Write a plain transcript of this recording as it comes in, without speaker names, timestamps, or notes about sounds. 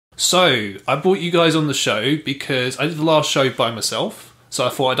So, I brought you guys on the show because I did the last show by myself, so I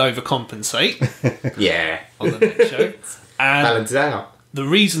thought I'd overcompensate Yeah. on the next show. And Balance it out. the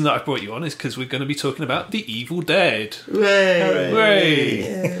reason that I brought you on is because we're going to be talking about The Evil Dead. Hooray!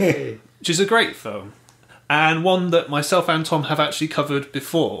 Hooray! Which is a great film. And one that myself and Tom have actually covered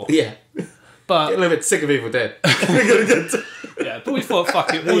before. Yeah. But Get a little bit sick of Evil Dead. yeah, but we thought,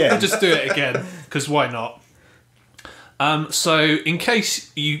 fuck it, we'll just do it again, because why not? So, in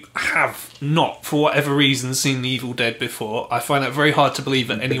case you have not, for whatever reason, seen The Evil Dead before, I find that very hard to believe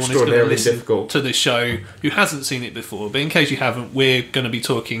that anyone is going to listen to this show who hasn't seen it before. But in case you haven't, we're going to be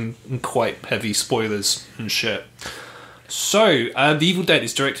talking quite heavy spoilers and shit. So, The Evil Dead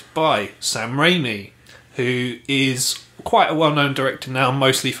is directed by Sam Raimi, who is quite a well-known director now,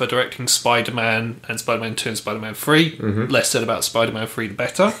 mostly for directing Spider-Man and Spider-Man 2 and Spider-Man 3. Less said about Spider-Man 3, the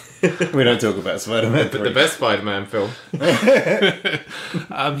better. We don't talk about Spider-Man 3. But the best Spider-Man film.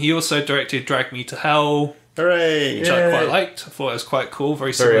 He also directed Drag Me to Hell, Hooray! which I quite liked. I thought it was quite cool.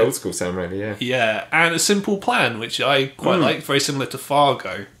 Very similar. Very old school Sam Raimi, yeah. Yeah, and A Simple Plan, which I quite liked. Very similar to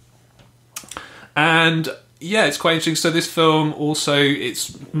Fargo. And yeah, it's quite interesting. So this film also,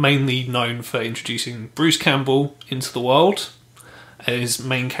 it's mainly known for introducing Bruce Campbell into the world. His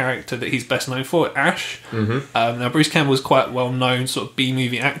main character that he's best known for, Ash. Now, Bruce Campbell is quite well known, sort of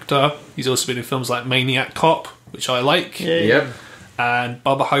B-movie actor. He's also been in films like Maniac Cop, which I like. Yep. And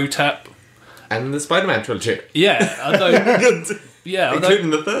Bubba Hotep. And the Spider-Man trilogy. Yeah, although...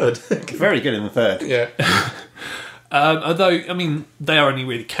 Including the third. Very good in the third. Yeah. Although, I mean, they are only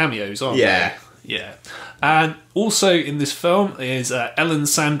really cameos, aren't they? Yeah. And also in this film is Ellen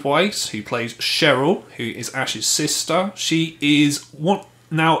Sandweiss, who plays Cheryl, who is Ash's sister. She is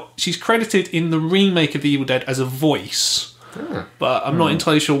she's credited in the remake of The Evil Dead as a voice, but I'm not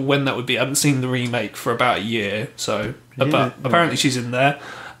entirely sure when that would be. I haven't seen the remake for about a year, so but apparently she's in there.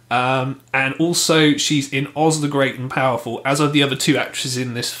 And also she's in Oz the Great and Powerful, as are the other two actresses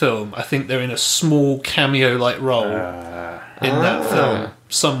in this film. I think they're in a small cameo-like role in that film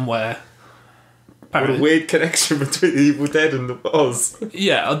somewhere. What a weird connection between The Evil Dead and the Oz.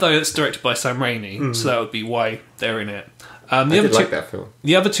 Yeah, although it's directed by Sam Raimi, so that would be why they're in it. I did like that film.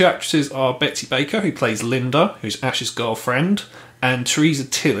 The other two actresses are Betsy Baker, who plays Linda, who's Ash's girlfriend, and Teresa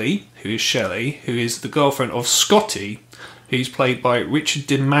Tilly, who is Shelley, who is the girlfriend of Scotty, who's played by Richard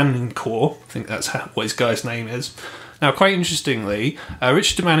DeManincourt. I think that's what his guy's name is. Now, quite interestingly,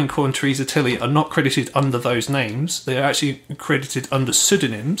 Richard DeManincourt and Teresa Tilly are not credited under those names. They're actually credited under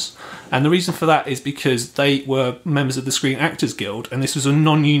pseudonyms. And the reason for that is because they were members of the Screen Actors Guild, and this was a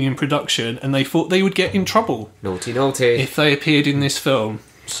non-union production, and they thought they would get in trouble. Naughty, naughty. If they appeared in this film.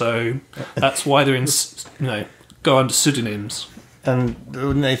 So that's why they're go under pseudonyms. And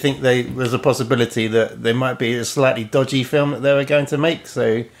wouldn't they think there's a possibility that there might be a slightly dodgy film that they were going to make,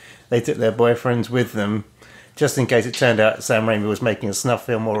 so they took their boyfriends with them, just in case it turned out Sam Raimi was making a snuff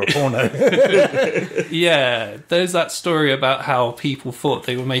film or a porno. Yeah, there's that story about how people thought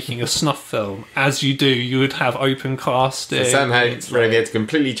they were making a snuff film. As you do, you would have open casting. So Sam Raimi had to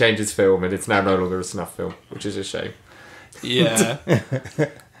completely change his film, and it's now no longer a snuff film, which is a shame. Yeah.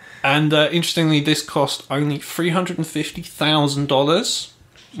 And interestingly, this cost only $350,000,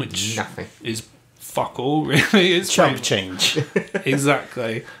 which Nothing. is fuck all, really. It's Chump change.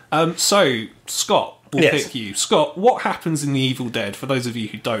 Exactly. So, Scott, we'll Yes. pick you. Scott, what happens in The Evil Dead, for those of you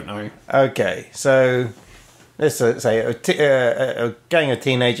who don't know? Okay, so let's say a gang of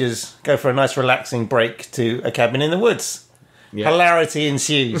teenagers go for a nice relaxing break to a cabin in the woods. Yeah. Hilarity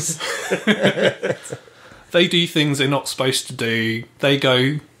ensues. They do things they're not supposed to do. They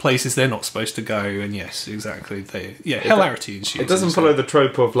go places they're not supposed to go. And yes, exactly. Hilarity ensues. It doesn't follow the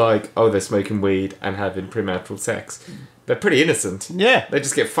trope of they're smoking weed and having premarital sex. They're pretty innocent. Yeah. They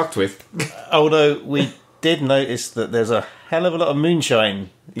just get fucked with. Although we did notice that there's a hell of a lot of moonshine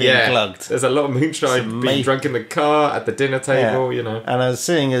being plugged. There's a lot of moonshine being drunk in the car, at the dinner table, And as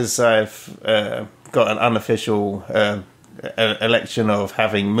seeing as I've got an unofficial election of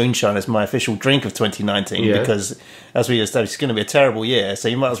having moonshine as my official drink of 2019, because as we established, it's going to be a terrible year, so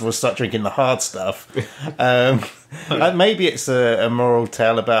you might as well start drinking the hard stuff. Maybe it's a moral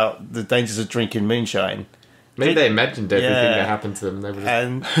tale about the dangers of drinking moonshine. Maybe they imagined everything that happened to them. They were just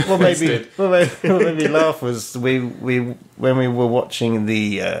And what made me laugh was when we were watching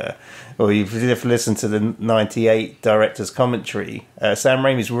if you listen to the 98 director's commentary, Sam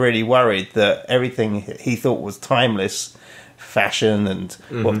Raimi's really worried that everything he thought was timeless, fashion and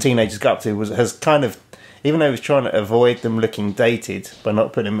what teenagers got up to has kind of, even though he was trying to avoid them looking dated by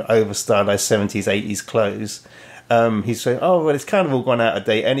not putting them over stylized 70s 80s clothes, he's saying, it's kind of all gone out of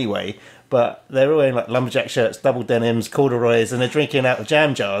date anyway. but they're all wearing like lumberjack shirts, double denims, corduroys, and they're drinking out of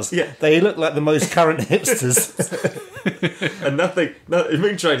jam jars. Yeah. They look like the most current hipsters. And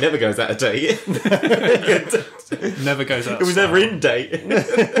Moonshine never goes out of date. Never goes out. It was never in date.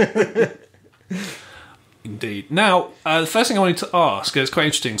 Indeed. Now, the first thing I wanted to ask, it's quite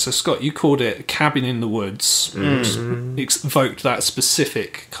interesting. So, Scott, you called it a cabin in the woods. Evoked that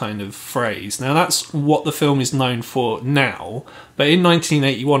specific kind of phrase. Now, that's what the film is known for now. But in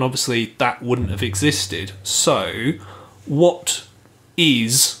 1981, obviously, that wouldn't have existed. So, what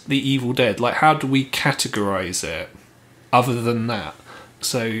is The Evil Dead? Like, how do we categorise it other than that?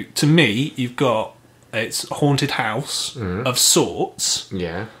 So, to me, you've got it's a haunted house of sorts.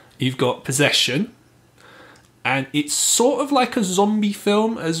 Yeah. You've got possession. And it's sort of like a zombie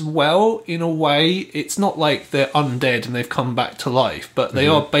film as well, in a way. It's not like they're undead and they've come back to life, but they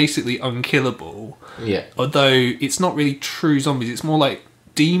are basically unkillable. Yeah. Although it's not really true zombies. It's more like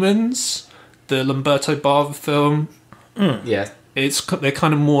demons, the Lamberto Bava film. Yeah. They're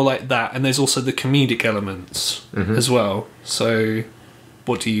kind of more like that. And there's also the comedic elements as well. So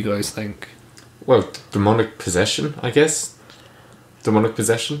what do you guys think? Well, demonic possession, I guess. Demonic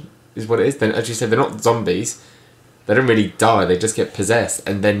possession is what it is. Then, as you said, they're not zombies. They don't really die. They just get possessed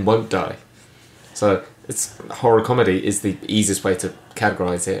and then won't die. So it's horror comedy is the easiest way to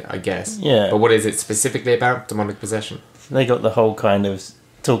categorise it, I guess. Yeah. But what is it specifically about demonic possession? They got the whole kind of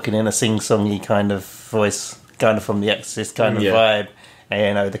talking in a sing-songy kind of voice, kind of from The Exorcist kind of vibe. And,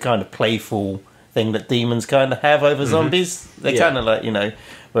 you know, the kind of playful thing that demons kind of have over zombies. They're kind of like, you know,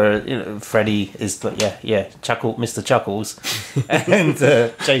 where, you know, Freddy is like, Mr. Chuckles, and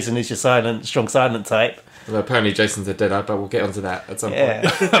Jason is your strong silent type. Well, apparently Jason's a deadite, but we'll get onto that at some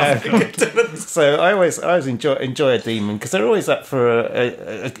point. So I always enjoy a demon because they're always up for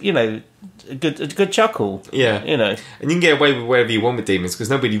a good chuckle. Yeah, you know, and you can get away with whatever you want with demons because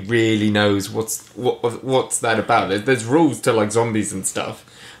nobody really knows what's that about. There's rules to like zombies and stuff,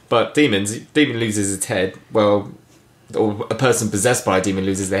 but demon loses its head. Well, or a person possessed by a demon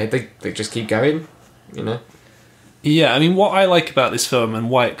loses their head. They just keep going, you know. Yeah, I mean, what I like about this film and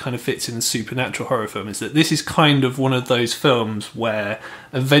why it kind of fits in the supernatural horror film is that this is kind of one of those films where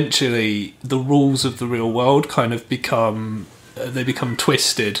eventually the rules of the real world kind of become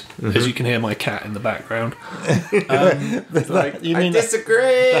twisted, as you can hear my cat in the background. You mean I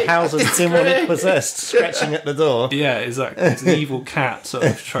disagree. The house is demonic possessed, scratching at the door. Yeah, exactly. It's an evil cat sort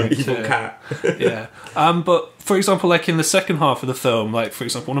of trying evil cat. Yeah. But for example, like in the second half of the film, like for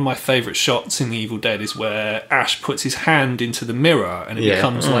example, one of my favourite shots in The Evil Dead is where Ash puts his hand into the mirror and it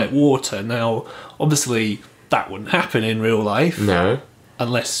becomes like water. Now, obviously, that wouldn't happen in real life. No.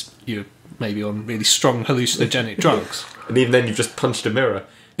 Unless you're maybe on really strong hallucinogenic drugs. And even then, you've just punched a mirror.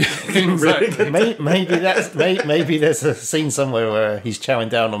 Exactly. Maybe there's a scene somewhere where he's chowing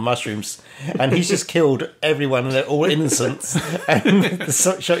down on mushrooms and he's just killed everyone and they're all innocent. And the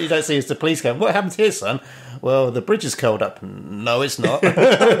shot you don't see is the police going, "What happened here, son?" "Well, the bridge is curled up." "No, it's not."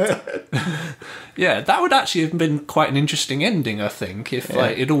 Yeah, that would actually have been quite an interesting ending, I think, if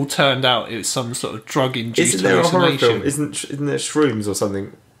like it all turned out it was some sort of drug-induced Isn't there a horror hallucination. film? Isn't there Shrooms or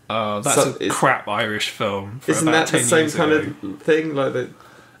something? Oh, that's a crap Irish film. Isn't that the same kind of thing? Like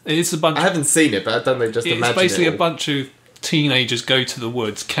it's a bunch. I haven't seen it, but I don't know. Just imagine it's basically it a bunch of teenagers go to the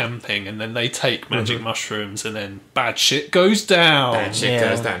woods camping, and then they take magic mushrooms, and then bad shit goes down. Bad shit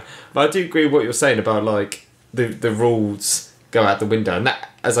goes down. But I do agree with what you're saying about like the rules go out the window, and that,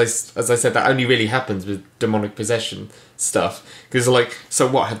 as I said, that only really happens with demonic possession stuff. Because like, so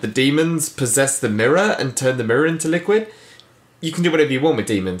what? Have the demons possessed the mirror and turned the mirror into liquid? You can do whatever you want with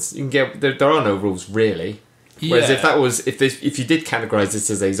demons. You can get there are no rules really. Whereas if you did categorize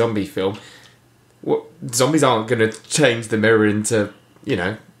this as a zombie film, zombies aren't going to change the mirror into, you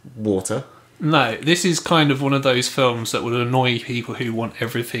know, water. No, this is kind of one of those films that would annoy people who want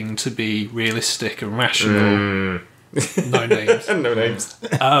everything to be realistic and rational. No names. No names.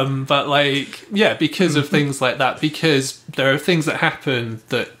 But like, yeah, because of things like that, because there are things that happen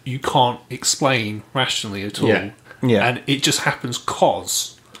that you can't explain rationally at all. Yeah. And it just happens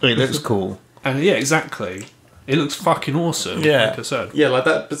cause. It looks cool. And yeah, exactly. It looks fucking awesome, like I said. Yeah, like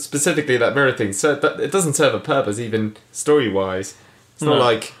that, but specifically that mirror thing. So it doesn't serve a purpose, even story-wise. It's not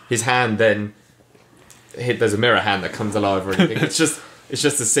like his hand then... There's a mirror hand that comes alive or anything. It's just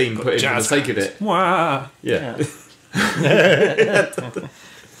a scene put in for the sake of it. Wah. Yeah.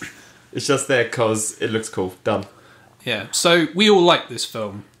 It's just there because it looks cool. Done. Yeah, so we all like this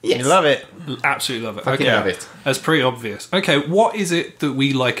film. Yes. You love it. Absolutely love it. Fucking love it. That's pretty obvious. Okay, what is it that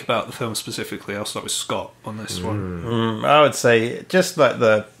we like about the film specifically? I'll start with Scott on this one. I would say just like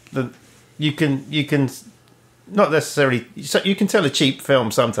the you can not necessarily. So you can tell a cheap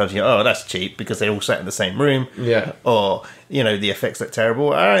film sometimes. That's cheap because they all sat in the same room. Yeah. Or the effects look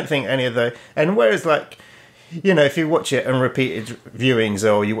terrible. I don't think any of the. And whereas like, if you watch it on repeated viewings,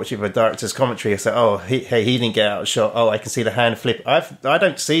 or you watch it with a director's commentary, it's like, he didn't get out of shot. I can see the hand flip. I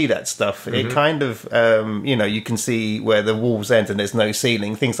don't see that stuff. It kind of, you can see where the walls end and there's no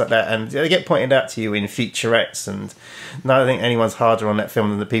ceiling, things like that, and they get pointed out to you in featurettes. And I don't think anyone's harder on that film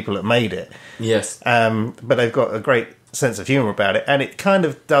than the people that made it. Yes. But they've got a great sense of humour about it, and it kind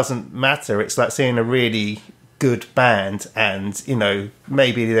of doesn't matter. It's like seeing a really good band, and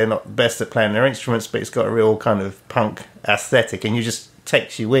maybe they're not the best at playing their instruments, but it's got a real kind of punk aesthetic, and you just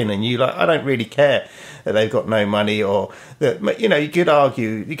takes you in, and I don't really care that they've got no money, or that you could argue,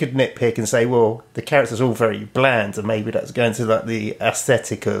 you could nitpick and say, well, the characters are all very bland, and maybe that's going to like the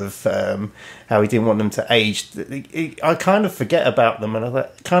aesthetic of how he didn't want them to age. I kind of forget about them, and I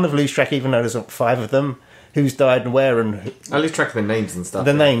kind of lose track, even though there's 5 of them. Who's died and where, and I lose track of the names and stuff.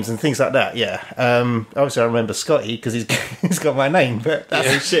 The names and things like that, yeah. Obviously, I remember Scotty because he's got my name, but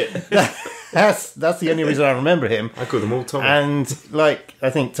that's shit. That's the only reason I remember him. I call them all Tom. And I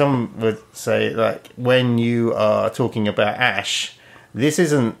think Tom would say, when you are talking about Ash, this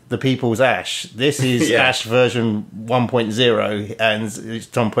isn't the people's Ash. This is Ash version 1.0, and as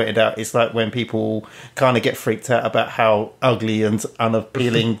Tom pointed out, it's like when people kind of get freaked out about how ugly and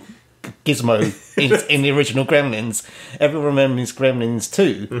unappealing Gizmo in the original Gremlins. Everyone remembers Gremlins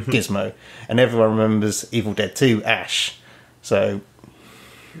 2 Gizmo, and everyone remembers Evil Dead 2 Ash. So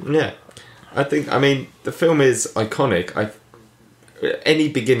yeah, I mean the film is iconic. Any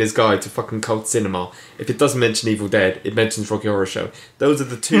beginner's guide to fucking cult cinema, if it doesn't mention Evil Dead, it mentions Rocky Horror Show. Those are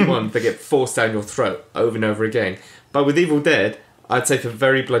the 2 ones that get forced down your throat over and over again. But with Evil Dead, I'd say for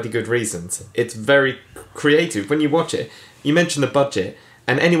very bloody good reasons. It's very creative. When you watch it, you mention the budget.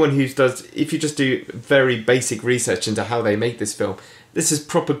 And anyone if you just do very basic research into how they make this film, this is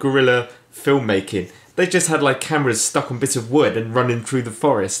proper guerrilla filmmaking. They just had cameras stuck on bits of wood and running through the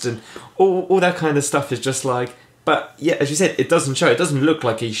forest, and all that kind of stuff is just but yeah, as you said, it doesn't look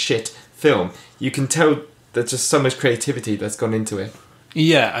like a shit film. You can tell there's just so much creativity that's gone into it.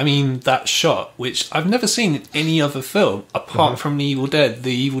 Yeah, I mean, that shot, which I've never seen in any other film, apart from the Evil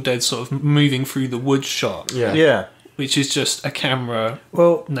Dead sort of moving through the wood shot. Yeah. Which is just a camera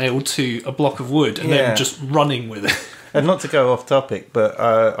nailed to a block of wood and then just running with it. And not to go off topic, but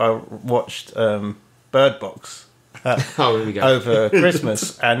I watched Bird Box over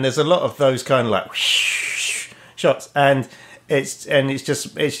Christmas, and there's a lot of those kind of shots, and it's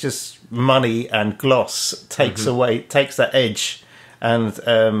just money and gloss takes that edge. And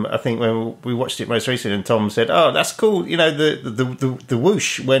I think when we watched it most recently, and Tom said, "Oh, that's cool," the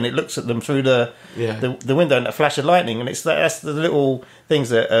whoosh when it looks at them through the window and that flash of lightning, and that's the little things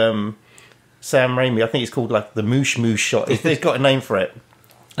that Sam Raimi, I think it's called the moosh shot. They've got a name for it,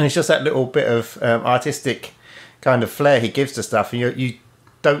 and it's just that little bit of artistic kind of flair he gives to stuff, and you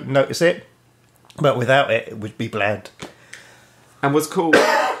don't notice it, but without it, it would be bland. And what's cool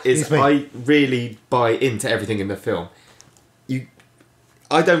is I really buy into everything in the film.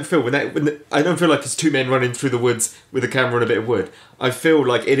 I don't feel I don't feel like it's 2 men running through the woods with a camera and a bit of wood. I feel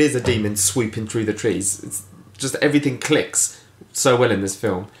like it is a demon sweeping through the trees. It's just everything clicks so well in this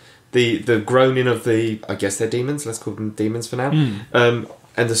film. The groaning of I guess they're demons. Let's call them demons for now. And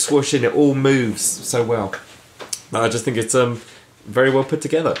the swooshing, it all moves so well. I just think it's very well put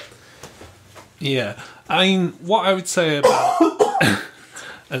together. Yeah, I mean, what I would say about.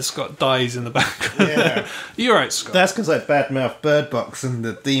 And Scott dies in the background. Yeah. You're right, Scott. That's because I badmouthed Bird Box and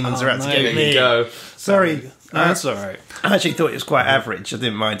the demons are out to get me. There you go. Sorry. That's alright. I actually thought it was quite average. I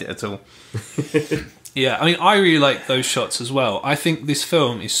didn't mind it at all. Yeah, I mean, I really like those shots as well. I think this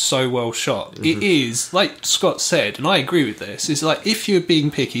film is so well shot. It is, like Scott said, and I agree with this, is if you're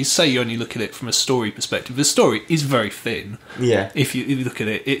being picky, say you only look at it from a story perspective, the story is very thin. Yeah. If you look at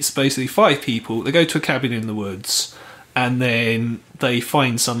it, it's basically 5 people, they go to a cabin in the woods, and then they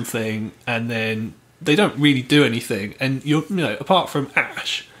find something, and then they don't really do anything. And apart from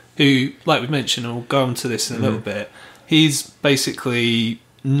Ash, who, like we mentioned, and we'll go on to this in a little bit, he's basically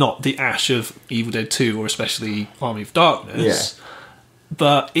not the Ash of Evil Dead 2 or especially Army of Darkness. Yeah.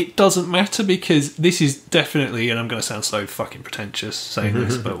 But it doesn't matter because this is definitely, and I'm going to sound so fucking pretentious saying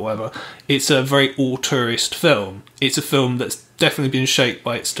this, but whatever, it's a very auteurist film. It's a film that's definitely been shaped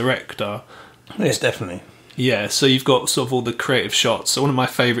by its director. Yes, definitely. Yeah, so you've got sort of all the creative shots. So one of my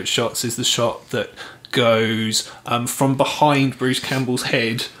favourite shots is the shot that goes from behind Bruce Campbell's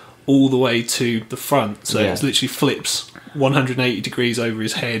head all the way to the front. So it literally flips 180 degrees over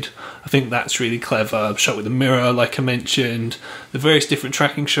his head. I think that's really clever. Shot with a mirror, like I mentioned. The various different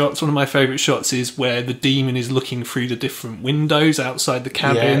tracking shots. One of my favourite shots is where the demon is looking through the different windows outside the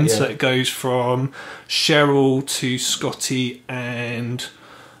cabin. So it goes from Cheryl to Scotty and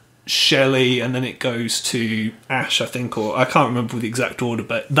Shelley, and then it goes to Ash, I think, or I can't remember the exact order,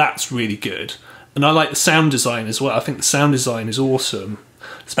 but that's really good. And I like the sound design as well. I think the sound design is awesome,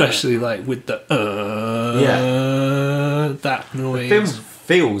 especially like with the that noise. The film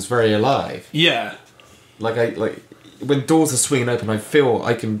feels very alive. Yeah, like when doors are swinging open, I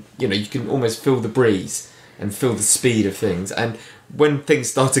can you can almost feel the breeze and feel the speed of things. And when things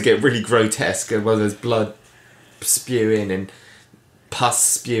start to get really grotesque, where there's blood spewing and pus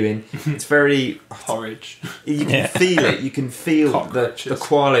spewing, it's very porridge. You can feel it. You can feel the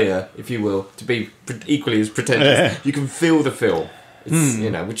qualia, if you will, to be equally as pretentious. You can feel the film. It's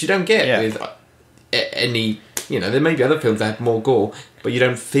which you don't get with any. There may be other films that have more gore, but you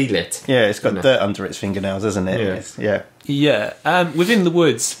don't feel it. Yeah, it's got dirt under its fingernails, isn't it? Yeah. And Within the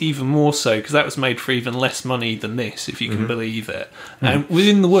Woods, even more so, because that was made for even less money than this, if you can believe it. And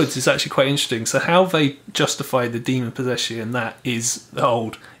Within the Woods is actually quite interesting. So how they justify the demon possession in that is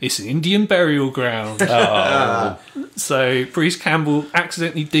it's an Indian burial ground. So Bruce Campbell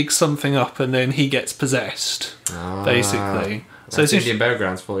accidentally digs something up and then he gets possessed, basically. So it's Indian burial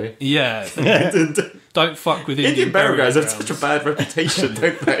grounds for you. Yeah. Don't fuck with Indian burial grounds. Have such a bad reputation,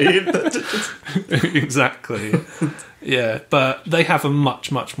 don't they? Exactly. Yeah, but they have a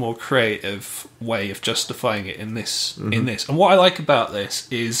much, much more creative way of justifying it in this. And what I like about this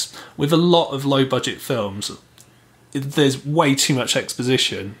is, with a lot of low-budget films, there's way too much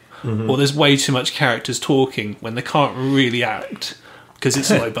exposition, or there's way too much characters talking when they can't really act because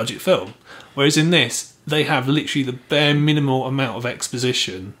it's a low-budget film. Whereas in this, they have literally the bare minimal amount of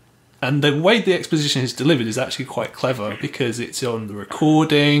exposition. And the way the exposition is delivered is actually quite clever because it's on the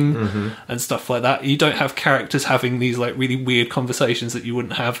recording and stuff like that. You don't have characters having these like really weird conversations that you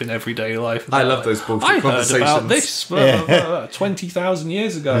wouldn't have in everyday life. I love those bullshit conversations. I heard about this 20,000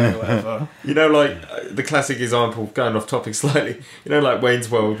 years ago or whatever. The classic example, going off topic slightly, like Wayne's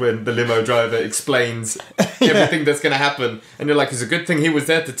World, when the limo driver explains everything that's going to happen. And you're like, it's a good thing he was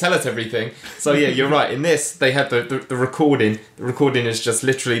there to tell us everything. So yeah, you're right. In this, they had the recording. The recording is just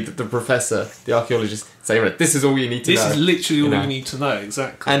literally the professor, the archaeologist, saying, right, this is all you need to know. This is literally all you need to know,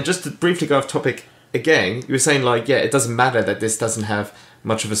 exactly. And just to briefly go off topic again, you were saying, it doesn't matter that this doesn't have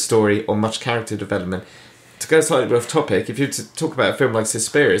much of a story or much character development. To go slightly off topic, if you were to talk about a film like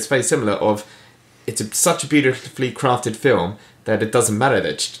Suspiria, it's very similar it's such a beautifully crafted film that it doesn't matter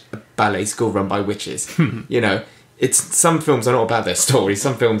that it's a ballet school run by witches. Some films are not about their story.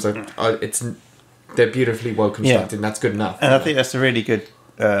 Some films they're beautifully well constructed, and that's good enough. And I think that's a really good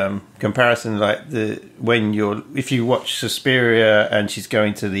comparison. Like if you watch Suspiria and she's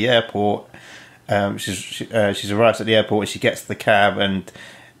going to the airport, she's arrives at the airport and she gets the cab, and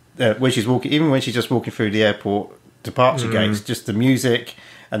when she's just walking through the airport departure gates, just the music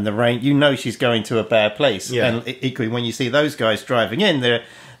and the rain, she's going to a bad place. And equally, when you see those guys driving in,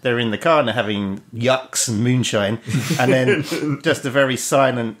 they're in the car and they're having yucks and moonshine, and then just a very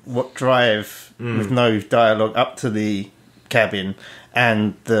silent drive with no dialogue up to the cabin,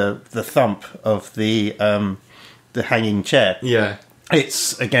 and the thump of the hanging chair. Yeah,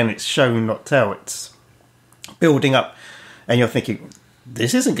 it's show not tell. It's building up, and you're thinking,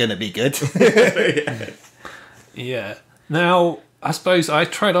 this isn't going to be good. Yeah. Now, I suppose I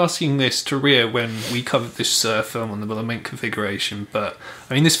tried asking this to Rhea when we covered this film on the Willamette configuration, but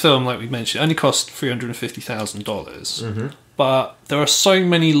I mean, this film, like we mentioned, only cost $350,000. But there are so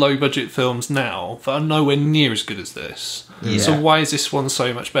many low-budget films now that are nowhere near as good as this. Yeah. So why is this one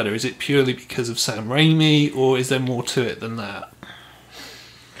so much better? Is it purely because of Sam Raimi, or is there more to it than that?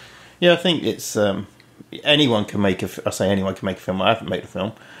 Yeah, I think it's anyone can make I say anyone can make a film. I haven't made a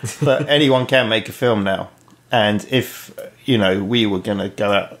film, but anyone can make a film now. And if we were going to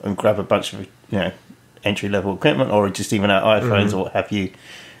go out and grab a bunch of entry-level equipment, or just even our iPhones or what have you,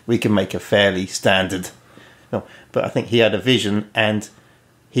 we can make a fairly standard film. But I think he had a vision, and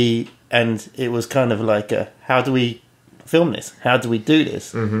it was kind of like, how do we film this? How do we do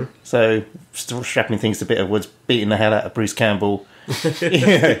this? So strapping things to Bitter Woods, beating the hell out of Bruce Campbell,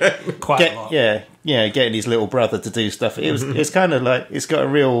 quite a lot. Getting his little brother to do stuff. It's kind of like, it's got a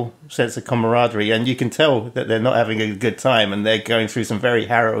real sense of camaraderie, and you can tell that they're not having a good time, and they're going through some very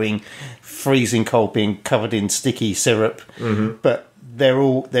harrowing, freezing cold, being covered in sticky syrup. But they're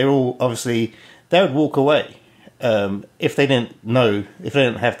all obviously, they would walk away if they didn't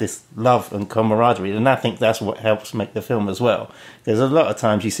have this love and camaraderie, then I think that's what helps make the film as well. There's a lot of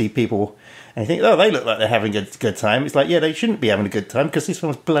times you see people and you think, oh, they look like they're having a good time. It's like, yeah, they shouldn't be having a good time because this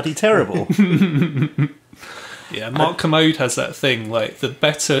film's bloody terrible. Yeah, Mark Kermode has that thing, like, the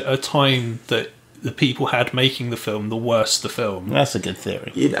better a time that the people had making the film, the worse the film. That's a good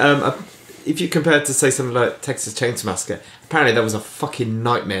theory. If you compare it to, say, something like Texas Chainsaw Massacre, apparently that was a fucking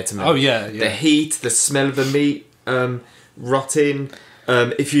nightmare to make. Oh, yeah. The heat, the smell of the meat, rotting.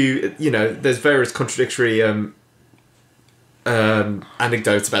 There's various contradictory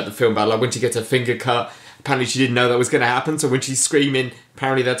anecdotes about the film, about like when she gets her finger cut, apparently she didn't know that was going to happen, so when she's screaming,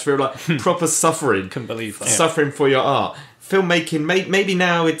 apparently that's real, like, proper suffering. Couldn't believe that. Suffering for your art. Filmmaking, maybe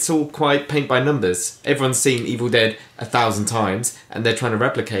now it's all quite paint by numbers. Everyone's seen Evil Dead 1,000 times, and they're trying to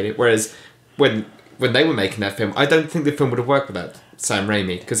replicate it, whereas when they were making that film, I don't think the film would have worked without Sam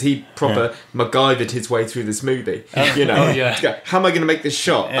Raimi, because he proper MacGyvered his way through this movie. How am I going to make this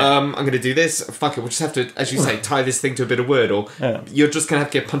shot? I'm going to do this. Fuck it, we'll just have to, as you say, tie this thing to a bit of wood, or you're just going to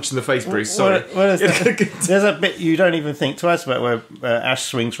have to get punched in the face, Bruce. Sorry. There's a bit you don't even think twice about where Ash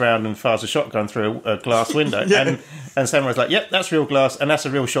swings round and fires a shotgun through a glass window, and Samurai's like, "Yep, that's real glass, and that's a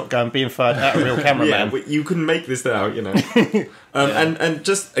real shotgun being fired at a real cameraman." You couldn't make this now, And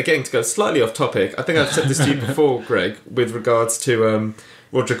just again to go slightly off topic, I think I've said this to you before, Greg, with regards to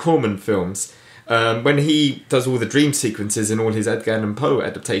Roger Corman films. When he does all the dream sequences in all his Edgar Allan Poe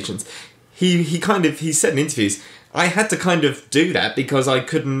adaptations, he said in interviews, I had to kind of do that because I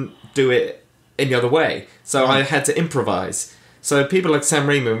couldn't do it any other way, so I had to improvise. So people like Sam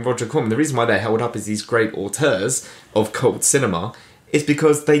Raimi and Roger Corman, the reason why they're held up as these great auteurs of cult cinema is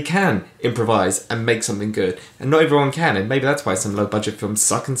because they can improvise and make something good, and not everyone can, and maybe that's why some low budget films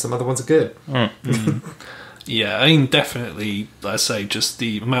suck and some other ones are good. Yeah, I mean, definitely, like I say, just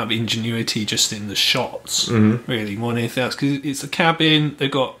the amount of ingenuity just in the shots, really, more than anything else, because it's a cabin, they've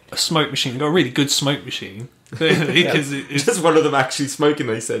got a smoke machine, they've got a really good smoke machine. It's just one of them actually smoking,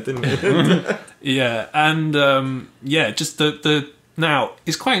 they said, didn't it? Yeah, and just the now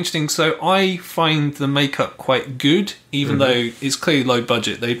it's quite interesting. So I find the makeup quite good, even though it's clearly low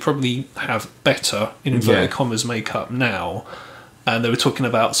budget. They probably have better, in inverted commas, makeup now. And they were talking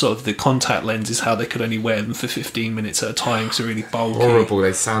about sort of the contact lenses, how they could only wear them for 15 minutes at a time because they're really bulky. Horrible,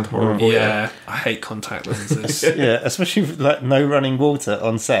 they sound horrible. Yeah, I hate contact lenses. Especially with, like, no running water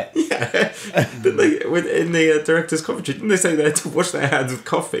on set. Yeah. In the director's commentary, didn't they say they had to wash their hands with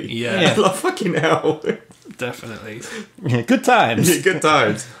coffee? Yeah. Like, fucking hell. Definitely. Yeah, good times. Good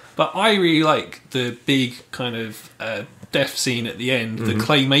times. But I really like the big kind of death scene at the end, the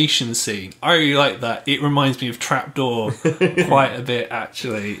claymation scene. I really like that. It reminds me of Trapdoor quite a bit,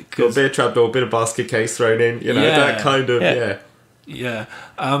 actually. Got a bit of Trapdoor, a bit of basket case thrown in, that kind of, Yeah.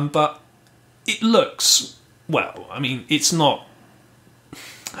 But it looks, well, I mean, it's not,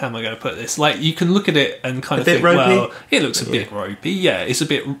 how am I going to put this? Like, you can look at it and kind of think, ropey? well, it looks a bit ropey. Yeah, it's a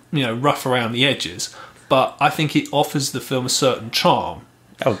bit, rough around the edges. But I think it offers the film a certain charm.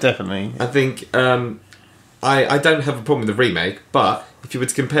 Oh, definitely. I think I don't have a problem with the remake, but if you were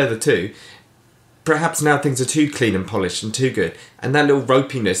to compare the two, perhaps now things are too clean and polished and too good, and that little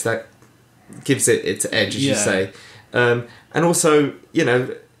ropiness that gives it its edge, as you say, and also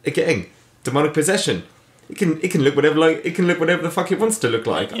again, demonic possession. It can look whatever whatever the fuck it wants to look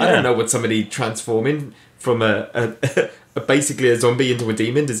like. I don't know what somebody transforming from a basically a zombie into a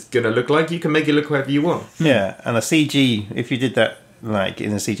demon is going to look like. You can make it look however you want. Yeah, and a CG, if you did that like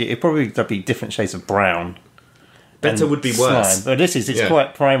in a CG, it'd probably be different shades of brown. Better would be worse. Slime. But it's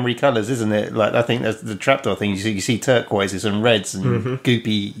quite primary colours, isn't it? Like, I think that's the Trapdoor thing. You see turquoises and reds and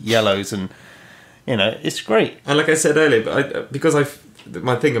goopy yellows, and it's great. And like I said earlier,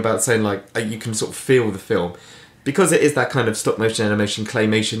 my thing about saying like you can sort of feel the film, because it is that kind of stop motion animation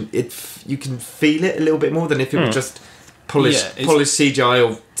claymation. You can feel it a little bit more than if it was just polished CGI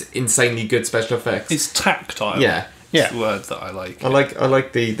or insanely good special effects. It's tactile. Yeah. It's the word that I like. I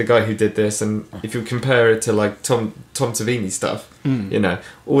like the guy who did this, and if you compare it to like Tom Savini stuff,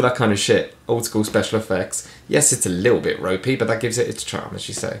 all that kind of shit, old school special effects. Yes, it's a little bit ropey, but that gives it its charm, as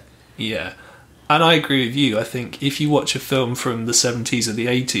you say. Yeah. And I agree with you. I think if you watch a film from the 70s or the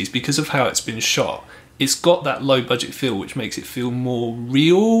 80s, because of how it's been shot, it's got that low budget feel, which makes it feel more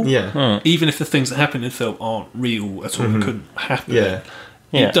real. Yeah. Even if the things that happen in the film aren't real at all, couldn't happen. Yeah.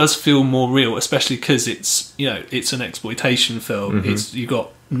 It does feel more real, especially because it's it's an exploitation film. You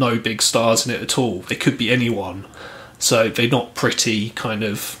got no big stars in it at all. They could be anyone, so they're not pretty kind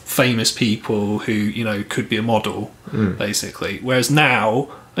of famous people who could be a model, basically. Whereas now,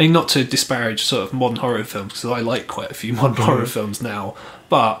 I mean, not to disparage sort of modern horror films, because I like quite a few modern horror films now,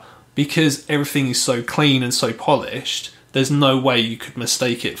 but because everything is so clean and so polished, there's no way you could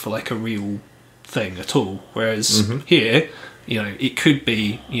mistake it for like a real thing at all. Whereas here, you know, it could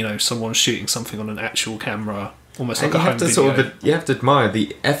be, you know, someone shooting something on an actual camera, almost like a home video. You have to admire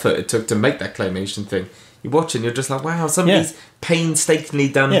the effort it took to make that claymation thing. You watch it and you're just like, wow, somebody's painstakingly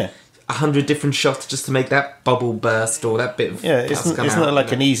done 100 different shots just to make that bubble burst or that bit of it's not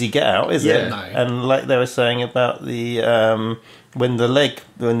like an easy get out, is it? No. And like they were saying about the when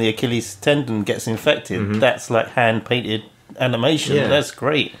the Achilles tendon gets infected, that's like hand painted animation. That's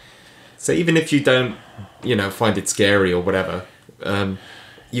great. So even if you don't, you know, find it scary or whatever,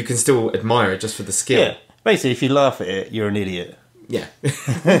 you can still admire it just for the skill. Yeah, basically, if you laugh at it, you're an idiot. Yeah.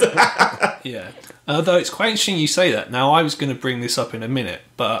 Yeah. Although it's quite interesting you say that. Now, I was going to bring this up in a minute,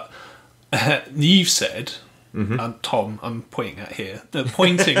 but you've said, Tom, I'm pointing at here, that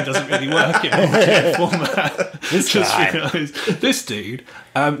pointing doesn't really work in a format. This dude.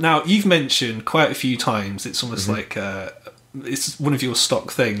 Now, you've mentioned quite a few times, it's almost like it's one of your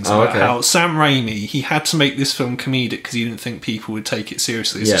stock things about how Sam Raimi, he had to make this film comedic because he didn't think people would take it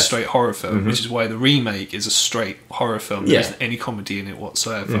seriously as a straight horror film, which is why the remake is a straight horror film. There isn't any comedy in it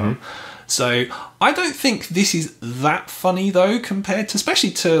whatsoever. So I don't think this is that funny though, compared to,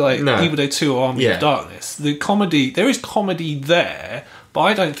 especially to like Evil Dead 2 or Army of Darkness. The comedy, there is comedy there, but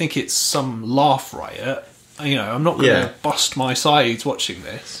I don't think it's some laugh riot. You know, I'm not going to bust my sides watching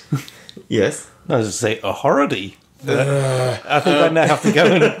this. Yes. I was going to say a horror-y. I think I now have to go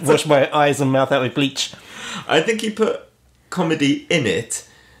and wash my eyes and mouth out with bleach. I think he put comedy in it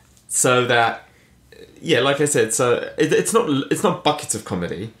so that, like I said, so it's not buckets of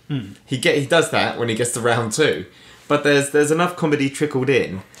comedy. He does that when he gets to round 2, but there's enough comedy trickled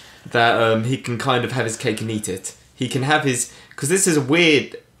in that he can kind of have his cake and eat it. He can have his, because this is a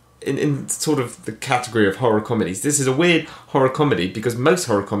weird, in sort of the category of horror comedies, this is a weird horror comedy because most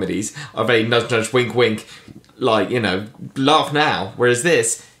horror comedies are very nudge nudge wink wink, like, you know, laugh now. Whereas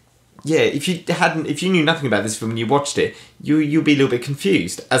this, if you knew nothing about this film and you watched it, you'd be a little bit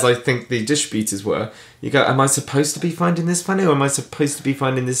confused, as I think the distributors were. You go, am I supposed to be finding this funny, or am I supposed to be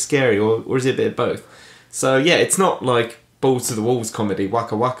finding this scary, or is it a bit of both? So it's not like balls to the walls comedy,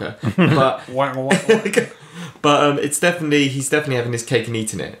 waka waka, but but he's definitely having his cake and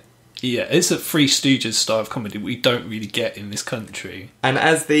eating it. Yeah, it's a Three Stooges style of comedy we don't really get in this country. And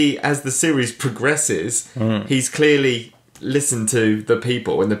as the series progresses, he's clearly listened to the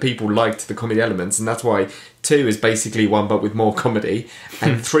people, and the people liked the comedy elements, and that's why 2 is basically one but with more comedy,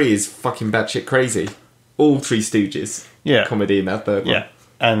 and 3 is fucking batshit crazy. All Three Stooges comedy in that third one. Yeah,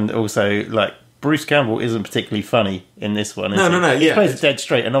 and also like Bruce Campbell isn't particularly funny in this one. No. He plays it dead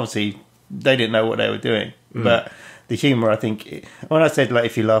straight, and obviously they didn't know what they were doing, but. The humour, I think, when I said like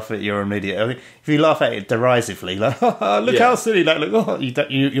if you laugh at it, you're an idiot. I think if you laugh at it derisively, like look how silly, like look,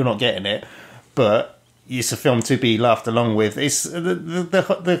 you're not getting it, but it's a film to be laughed along with. It's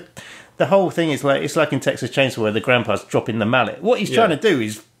the whole thing is like it's like in Texas Chainsaw where the grandpa's dropping the mallet. What he's trying to do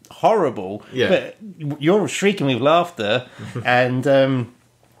is horrible, but you're shrieking with laughter, and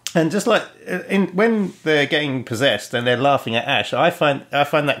just like when they're getting possessed and they're laughing at Ash, I find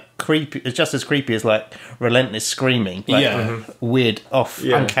that creepy. It's just as creepy as like relentless screaming, like weird, off,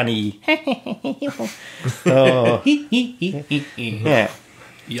 uncanny.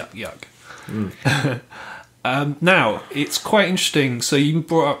 Yuck. Now it's quite interesting. So you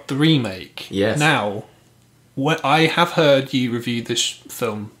brought up the remake. Yes. Now, I have heard you review this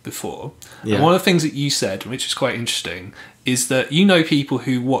film before, and one of the things that you said, which is quite interesting, is that you know people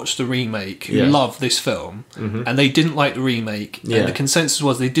who watched the remake who love this film, and they didn't like the remake, and the consensus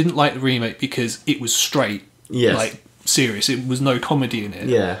was they didn't like the remake because it was straight, like serious. It was no comedy in it.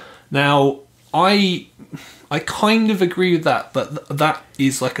 Yeah. Now, I kind of agree with that, but that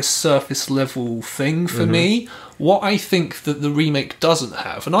is like a surface level thing for me. What I think that the remake doesn't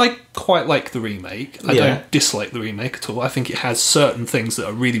have, and I quite like the remake, I don't dislike the remake at all. I think it has certain things that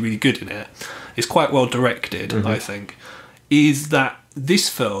are really, really good in it. It's quite well directed, I think, is that this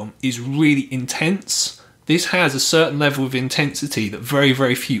film is really intense. This has a certain level of intensity that very,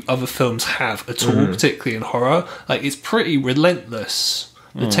 very few other films have at all, particularly in horror. Like, it's pretty relentless.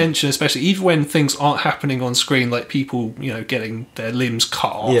 The tension, especially even when things aren't happening on screen, like people, you know, getting their limbs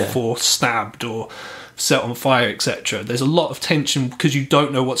cut off or stabbed or set on fire, etc. There's a lot of tension because you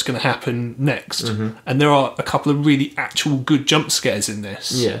don't know what's going to happen next. And there are a couple of really actual good jump scares in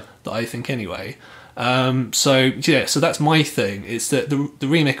this, that I think anyway. So that's my thing. It's that the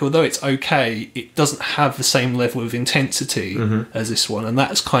remake, although it's okay, it doesn't have the same level of intensity as this one, and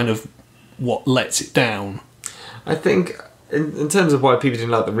that's kind of what lets it down. I think in terms of why people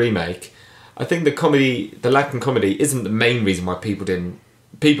didn't like the remake, I think the lack in comedy isn't the main reason why people didn't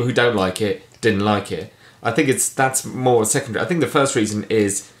people who don't like it didn't like it. I think that's more secondary. I think the first reason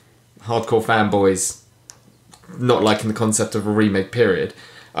is hardcore fanboys not liking the concept of a remake, period.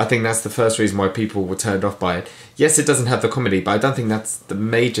 I think that's the first reason why people were turned off by it. Yes, it doesn't have the comedy, but I don't think that's the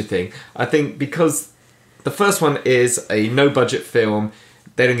major thing. I think because the first one is a no-budget film,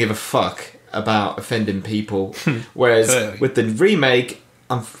 they don't give a fuck about offending people. Whereas with the remake,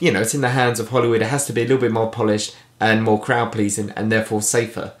 it's in the hands of Hollywood. It has to be a little bit more polished and more crowd-pleasing and therefore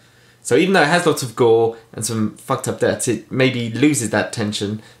safer. So even though it has lots of gore and some fucked up deaths, it maybe loses that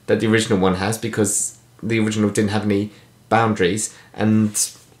tension that the original one has because the original didn't have any boundaries. And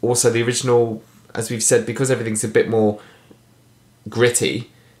also the original, as we've said, because everything's a bit more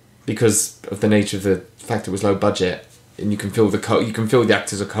gritty because of the nature of the fact it was low budget, and you can feel you can feel the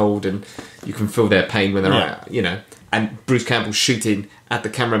actors are cold, and you can feel their pain when they're out, and Bruce Campbell shooting at the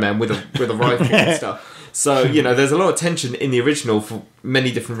cameraman with a rifle and stuff. So, there's a lot of tension in the original for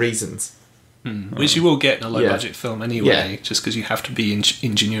many different reasons. Which you will get in a low-budget film anyway, just because you have to be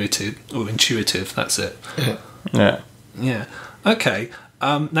intuitive, that's it. Yeah. Okay.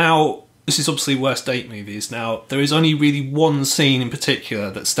 Now, this is obviously worst date movies. Now, there is only really one scene in particular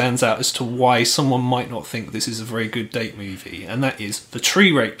that stands out as to why someone might not think this is a very good date movie, and that is the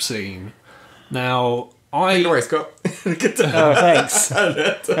tree rape scene. Now, Don't worry, Scott. Oh, thanks.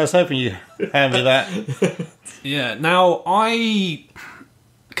 I was hoping you'd hand me that. Yeah, now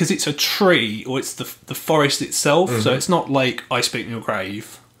because it's a tree, or it's the forest itself, so it's not like I Spit in Your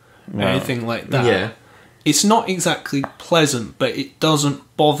Grave or anything like that. Yeah. It's not exactly pleasant, but it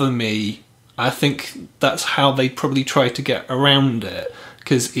doesn't bother me. I think that's how they probably try to get around it,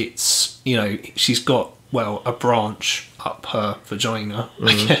 because it's, she's got, a branch up her vagina,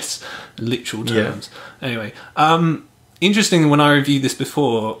 I guess, literal terms. Yeah. Anyway, interesting, when I reviewed this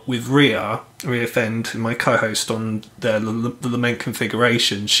before with Rhea Fend, my co-host on the Lament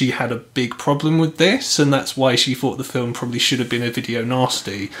Configuration, she had a big problem with this, and that's why she thought the film probably should have been a video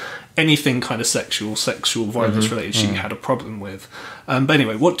nasty. Anything kind of sexual violence related, she had a problem with. But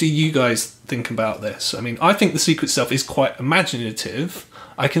anyway, what do you guys think about this? I mean, I think the sequence itself is quite imaginative.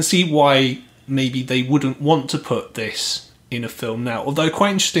 I can see why maybe they wouldn't want to put this in a film now. Although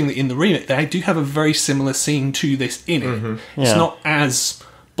quite interesting that in the remake they do have a very similar scene to this in it. It's not as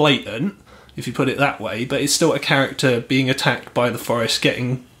blatant, if you put it that way, but it's still a character being attacked by the forest,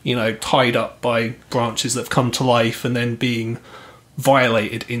 getting, tied up by branches that have come to life and then being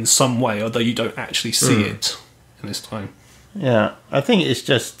violated in some way, although you don't actually see it in this time. Yeah, I think it's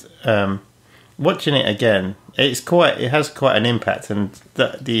just watching it again. It has quite an impact, and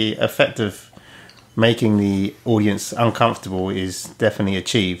the effect of making the audience uncomfortable is definitely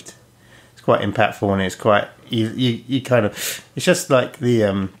achieved. It's quite impactful, and it's quite you kind of. It's just like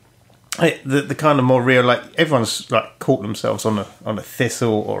the kind of more real, like everyone's like caught themselves on a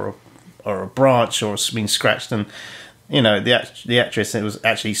thistle or a branch or been scratched, and the actress, it was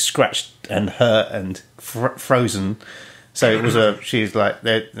actually scratched and hurt and frozen. So it was she's like,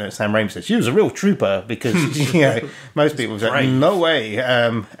 Sam Raimi said, she was a real trooper, because, most people was like, no way.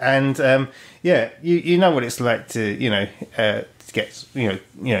 You know what it's like to, get,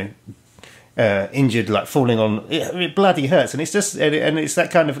 injured, like falling on, it bloody hurts. And it's just, and it's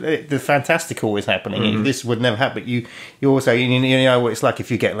that kind of, the fantastical is happening. This would never happen. But you also, you know what it's like if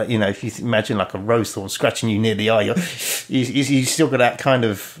you get, like, if you imagine like a rose thorn scratching you near the eye, you still got that kind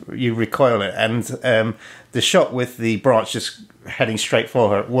of, you recoil it. And the shot with the branch just heading straight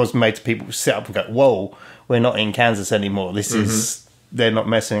for her was made to people sit up and go, whoa, we're not in Kansas anymore. This is, they're not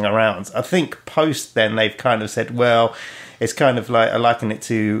messing around. I think post then they've kind of said, well, it's kind of like, I liken it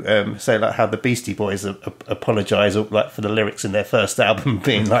to, say, like how the Beastie Boys apologise like for the lyrics in their first album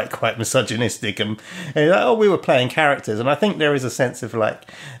being like quite misogynistic, and like, we were playing characters. And I think there is a sense of like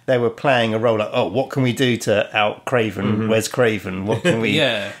they were playing a role, like, what can we do to out Craven? Where's Craven? What can we?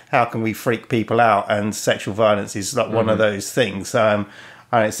 How can we freak people out? And sexual violence is like one of those things. I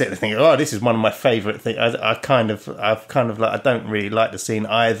sit there thinking, this is one of my favourite things. I've kind of like, I don't really like the scene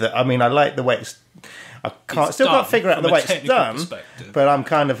either. I mean, I like the way it's. I can't figure out the way it's done, but I'm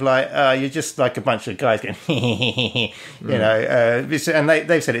kind of like, you're just like a bunch of guys going, and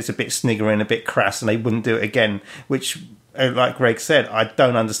they've said it's a bit sniggering, a bit crass, and they wouldn't do it again, which, like Greg said, I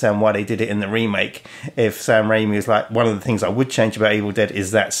don't understand why they did it in the remake. If Sam Raimi is like, one of the things I would change about Evil Dead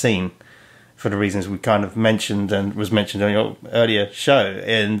is that scene, for the reasons we kind of mentioned and was mentioned on your earlier show,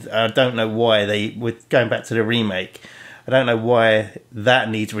 and I don't know why they were going back to the remake. I don't know why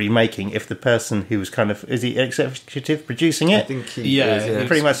that needs remaking if the person who was kind of, is he executive producing it? I think he is,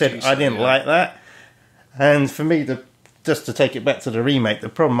 pretty much said, I didn't like that. And for me, just to take it back to the remake, the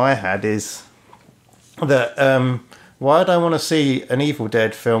problem I had is that why would I want to see an Evil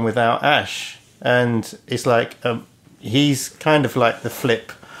Dead film without Ash? And it's like, he's kind of like the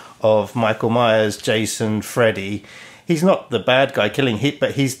flip of Michael Myers, Jason, Freddy. He's not the bad guy killing hit,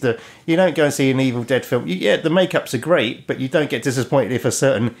 but he's the... You don't go and see an Evil Dead film. Yeah, the makeups are great, but you don't get disappointed if a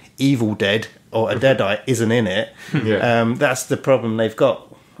certain Evil Dead or a Deadite isn't in it. Yeah. That's the problem they've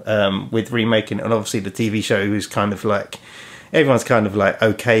got with remaking it. And obviously the TV show is kind of like... Everyone's kind of like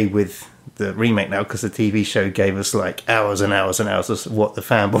okay with the remake now because the TV show gave us like hours and hours and hours of what the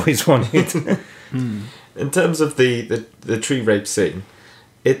fanboys wanted. In terms of the tree rape scene,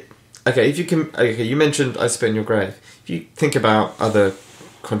 you mentioned I Spit in Your Grave. If you think about other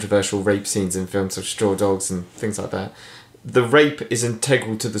controversial rape scenes in films of Straw Dogs and things like that, the rape is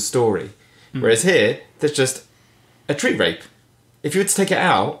integral to the story. Whereas here, there's just a tree rape. If you were to take it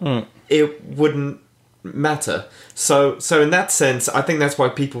out, it wouldn't matter. So in that sense, I think that's why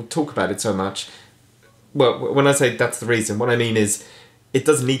people talk about it so much. Well, when I say that's the reason, what I mean is it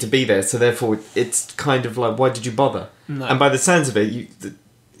doesn't need to be there, so therefore it's kind of like, why did you bother? No. And by the sounds of it,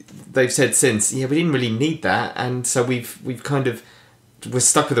 they've said since, we didn't really need that, and so we're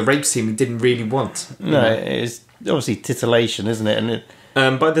stuck with a rape scene we didn't really want. No, it's obviously titillation, isn't it?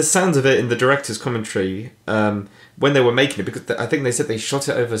 And by the sounds of it in the director's commentary, when they were making it, because I think they said they shot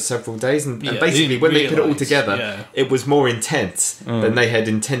it over several days, and basically when they put it all together, it was more intense than they had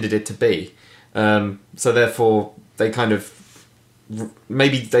intended it to be. So therefore, they kind of...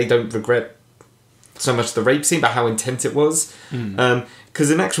 Maybe they don't regret so much the rape scene, but how intense it was.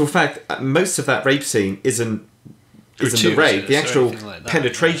 Because in actual fact, most of that rape scene isn't the rape. The actual like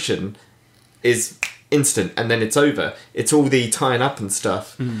penetration is instant, and then it's over. It's all the tying up and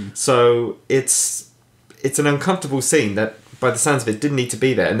stuff. So it's an uncomfortable scene that, by the sounds of it, didn't need to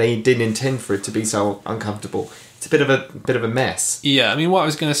be there, and they didn't intend for it to be so uncomfortable. It's a bit of a mess. Yeah, I mean, what I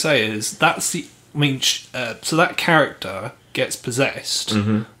was going to say is that's the... so that character gets possessed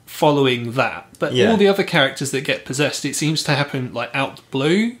following that, but all the other characters that get possessed, it seems to happen like out the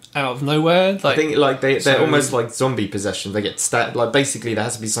blue, out of nowhere. Like, I think like they're almost like zombie possession. They get stabbed. Like basically, there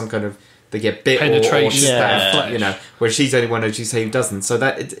has to be some kind of they get bit or stabbed. Where she's the only one, as you say, who doesn't. So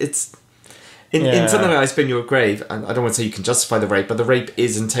that it's in something like I Spit in Your Grave. And I don't want to say you can justify the rape, but the rape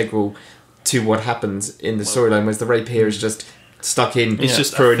is integral to what happens in the storyline. Whereas the rape here is just stuck in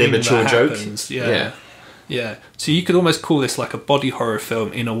for an immature joke. Yeah, so you could almost call this like a body horror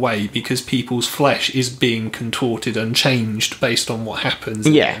film in a way, because people's flesh is being contorted and changed based on what happens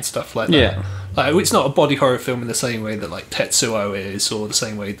and stuff like that. Yeah. Like, it's not a body horror film in the same way that like Tetsuo is, or the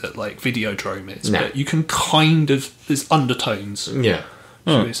same way that like Videodrome is, but you can there's undertones. Yeah.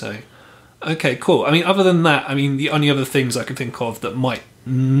 Should we say? Okay, cool. I mean, other than that, I mean, the only other things I can think of that might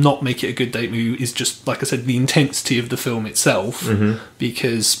not make it a good date movie is just, like I said, the intensity of the film itself,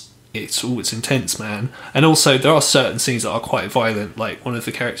 because it's intense, man. And also, there are certain scenes that are quite violent, like one of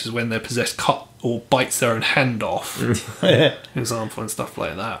the characters, when they're possessed, cut or bites their own hand off, for example, and stuff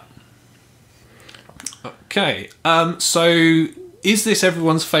like that. Okay, so is this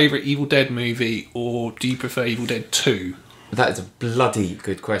everyone's favourite Evil Dead movie, or do you prefer Evil Dead 2? That is a bloody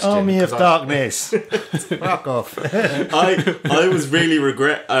good question. Army of Darkness. Fuck off. I was really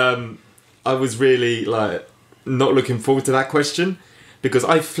I was really like not looking forward to that question, because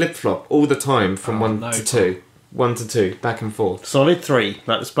I flip-flop all the time from 1 to 2. 1 to 2, back and forth. Solid 3,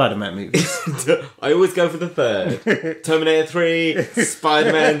 like the Spider-Man movies. I always go for the third. Terminator 3,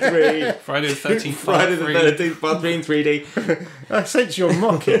 Spider-Man 3, Friday the 13th, Friday the 13th, Part 3 in 3D. I sense you're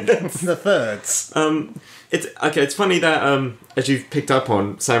mocking the thirds. It's funny that, as you've picked up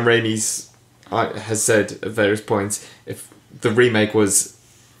on, Sam Raimi has said at various points, if the remake was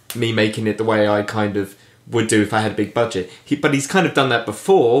me making it the way I kind of would do if I had a big budget. But he's kind of done that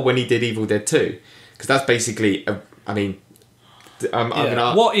before when he did Evil Dead 2. Because that's basically,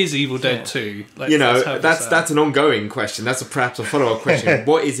 what is Evil Dead 2? That's an ongoing question. That's perhaps a follow-up question.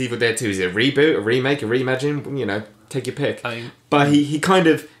 What is Evil Dead 2? Is it a reboot, a remake, a reimagine? Take your pick. But he kind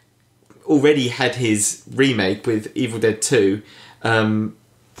of already had his remake with Evil Dead 2. And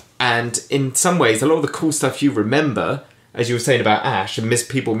in some ways, a lot of the cool stuff you remember, as you were saying about Ash, and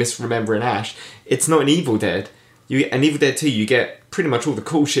people misremembering Ash, it's not an Evil Dead. In Evil Dead 2, you get pretty much all the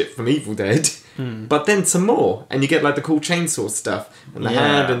cool shit from Evil Dead, but then some more, and you get like the cool chainsaw stuff, and the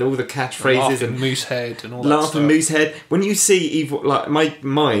hand, and all the catchphrases, and Moosehead, and all that stuff. Moosehead. When you see Evil, like my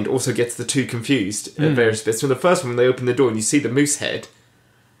mind also gets the two confused at various bits. So the first one, when they open the door and you see the Moosehead,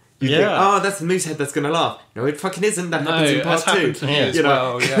 you think, that's the Moosehead that's going to laugh. No, it fucking isn't. That happens in part 2. To me as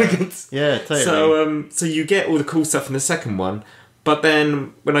well, yeah, totally. So you get all the cool stuff in the second one. But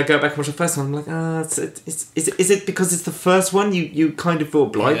then when I go back and watch the first one, I'm like, is it because it's the first one? You kind of feel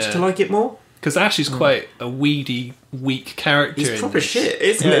obliged to like it more? Because Ash is quite a weedy, weak character. He's proper shit,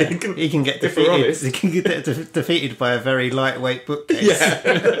 isn't he? He can get defeated. He can get defeated by a very lightweight bookcase.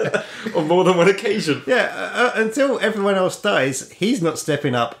 Yeah, on more than one occasion. Yeah, until everyone else dies, he's not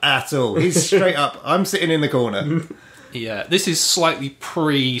stepping up at all. He's straight up, I'm sitting in the corner. Yeah, this is slightly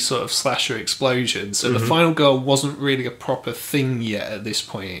pre sort of slasher explosion, so the final girl wasn't really a proper thing yet at this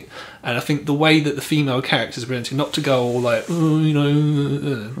point. And I think the way that the female characters are presented, not to go all like,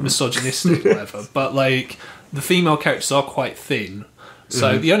 misogynistic or whatever, but like the female characters are quite thin.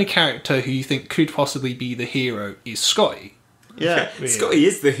 So the only character who you think could possibly be the hero is Scotty. Yeah. Really. Scotty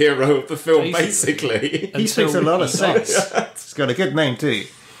is the hero of the film, basically. He makes a lot of sense. He's got a good name too.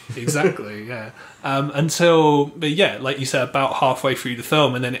 Exactly, yeah. But yeah, like you said, about halfway through the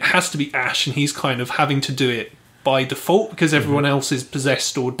film, and then it has to be Ash, and he's kind of having to do it by default because everyone else is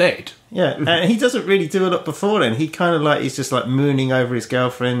possessed or dead. Yeah, and he doesn't really do a lot before then. He kind of like, he's just like mooning over his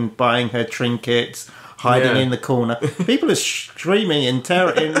girlfriend, buying her trinkets, hiding in the corner. People are screaming in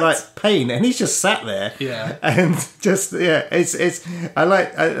terror, in like pain, and he's just sat there. Yeah, and just it's. I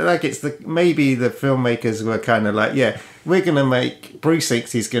like it's the maybe the filmmakers were kind of like, yeah, we're gonna make Bruce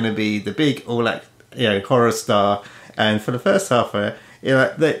Six is gonna be the big horror star, and for the first half of it,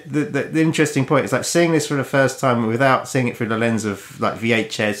 the interesting point is like seeing this for the first time without seeing it through the lens of like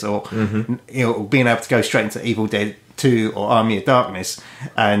VHS or being able to go straight into Evil Dead 2 or Army of Darkness,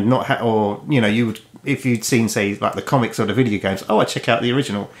 and not you would, if you'd seen say like the comics or the video games, I check out the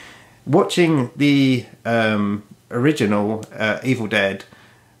original. Watching the original Evil Dead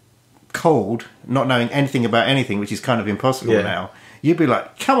cold, not knowing anything about anything, which is kind of impossible now, you'd be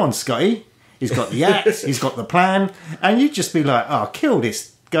like, come on, Scotty, he's got the axe, he's got the plan, and you'd just be like, oh, kill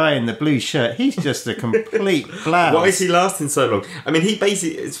this guy in the blue shirt, he's just a complete blouse. Why is he lasting so long? I mean, he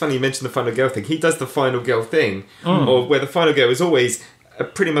basically, it's funny you mentioned the final girl thing, he does the final girl thing, or where the final girl is always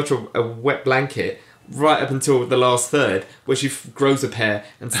pretty much a wet blanket, right up until the last third, where she grows a pair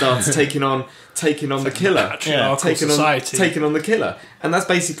and starts taking on the killer, taking on the killer, and that's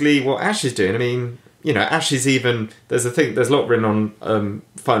basically what Ash is doing. I mean, Ash is even there's a lot written on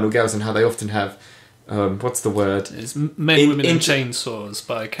final girls and how they often have what's the word? It's Men, Women and Chainsaws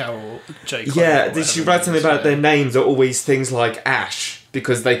by Carol J. Yeah, she writes something about their names are always things like Ash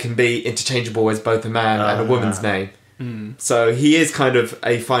because they can be interchangeable as both a man and a woman's name. So he is kind of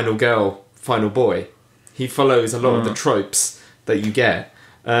a final girl, final boy. He follows a lot of the tropes that you get.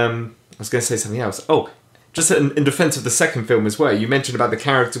 I was going to say something else. Oh, just in defence of the second film as well, you mentioned about the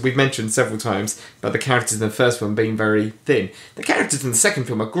character. We've mentioned several times about the characters in the first one being very thin. The characters in the second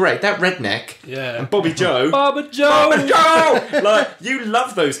film are great. That redneck and Bobby Joe. Bobby Joe! Like, you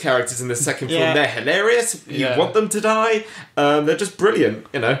love those characters in the second film. They're hilarious. You want them to die. They're just brilliant,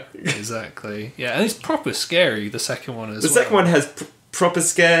 Exactly. Yeah, and it's proper scary, the second one as well. The second one has proper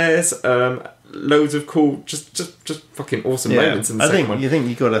scares, loads of cool, just fucking awesome moments in the second one. You think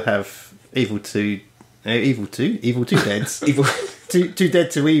you got to have Evil 2 Deads. Too Dead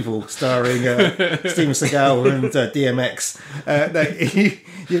to Evil, starring Steven Seagal and DMX.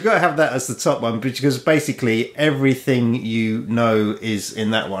 You've got to have that as the top one because basically everything is in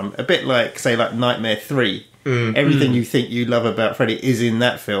that one. A bit like, say, like Nightmare 3. Everything you think you love about Freddy is in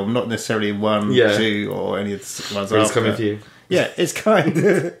that film, not necessarily in 1, 2, or any of the ones after. Coming for you. Yeah, it's kind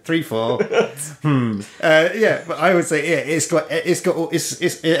of 3, 4. But I would say it's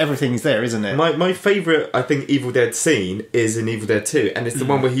everything's there, isn't it? My favourite, I think, Evil Dead scene is in Evil Dead 2, and it's the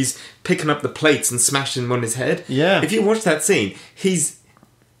one where he's picking up the plates and smashing them on his head. Yeah. If you watch that scene, he's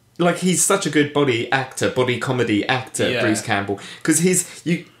such a good body comedy actor, Bruce Campbell, because it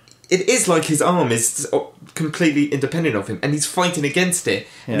is like his arm is completely independent of him, and he's fighting against it,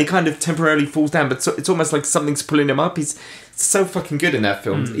 and he kind of temporarily falls down, but it's almost like something's pulling him up. He's so fucking good in that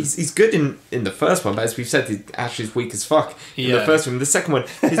film. He's good in the first one, but as we've said, Ash is weak as fuck in the first one. The second one,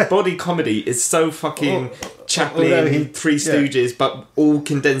 his body comedy is so fucking Chaplin, Three Stooges, but all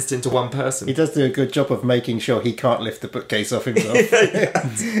condensed into one person. He does do a good job of making sure he can't lift the bookcase off himself.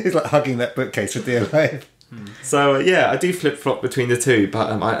 He's like hugging that bookcase for dear life. So I do flip-flop between the two,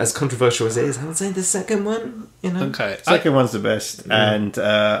 but as controversial as it is, I would say the second one, Okay. Second one's the best, and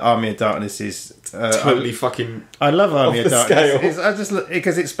Army of Darkness is totally fucking. I love Army of Darkness. Scale. I just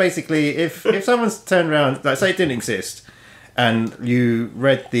because it's basically if someone's turned around, like say it didn't exist, and you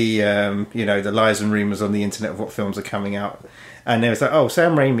read the the lies and rumors on the internet of what films are coming out. And there was like,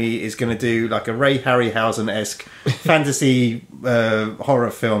 Sam Raimi is going to do like a Ray Harryhausen-esque fantasy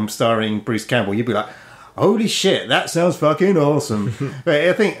horror film starring Bruce Campbell. You'd be like, holy shit, that sounds fucking awesome. But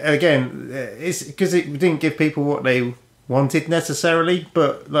I think, again, it's because it didn't give people what they wanted necessarily,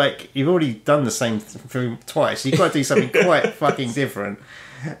 but like you've already done the same film twice. You've got to do something quite fucking different.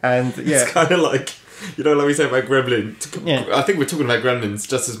 And yeah, It's kind of like, you know, like we say about Gremlins. Yeah. I think we're talking about Gremlins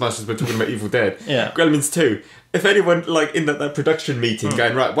just as much as we're talking about Evil Dead. Yeah. Gremlins 2. If anyone, like, in that production meeting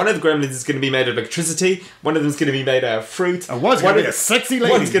going, right, one of the Gremlins is going to be made of electricity, one of them's going to be made out of fruit. And one's going to be a sexy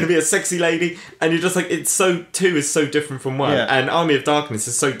lady. One's going to be a sexy lady. And you're just like, two is so different from one. Yeah. And Army of Darkness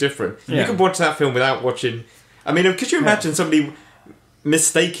is so different. Yeah. You could watch that film without watching... I mean, could you imagine somebody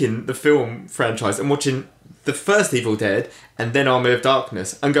mistaking the film franchise and watching the first Evil Dead and then Army of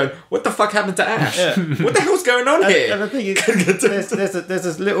Darkness and going, what the fuck happened to Ash? Yeah. What the hell's going on here? And the thing is, there's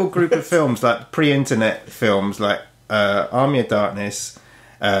this little group of films, like pre-internet films, like Army of Darkness,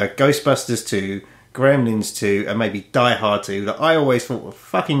 Ghostbusters 2, Gremlins 2, and maybe Die Hard 2, that I always thought were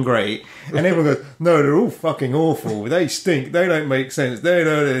fucking great. And everyone goes, no, they're all fucking awful. They stink. They don't make sense.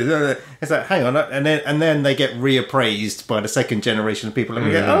 It's like, hang on. And then they get reappraised by the second generation of people. And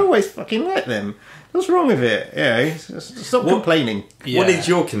we go, I always fucking like them. What's wrong with it? Yeah, stop complaining. Yeah. What is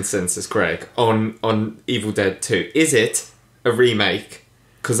your consensus, Greg, on Evil Dead 2? Is it a remake?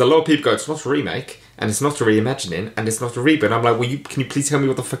 Because a lot of people go, it's not a remake, and it's not a reimagining, and it's not a reboot. I'm like, well, can you please tell me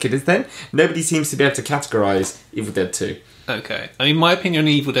what the fuck it is then? Nobody seems to be able to categorise Evil Dead 2. Okay. I mean, my opinion on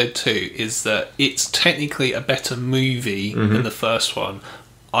Evil Dead 2 is that it's technically a better movie than the first one.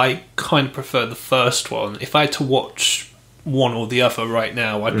 I kind of prefer the first one. If I had to watch one or the other right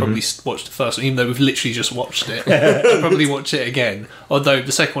now, I'd probably watch the first one, even though we've literally just watched it. I'd probably watch it again. Although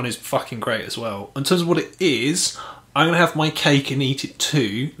the second one is fucking great as well. In terms of what it is, I'm going to have my cake and eat it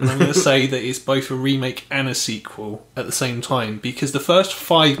too. And I'm going to say that it's both a remake and a sequel at the same time. Because the first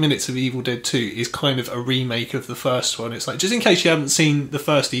 5 minutes of Evil Dead 2 is kind of a remake of the first one. It's like, just in case you haven't seen the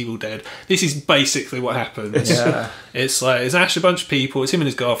first Evil Dead, this is basically what happens. Yeah. It's like, it's Ash a bunch of people, it's him and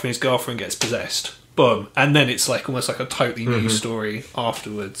his girlfriend gets possessed. Boom. And then it's like almost like a totally new story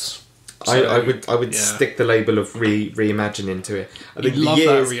afterwards. So, I would stick the label of reimagining to it. I think you love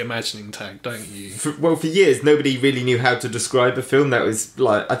years, that reimagining tag, don't you? For years, nobody really knew how to describe a film that was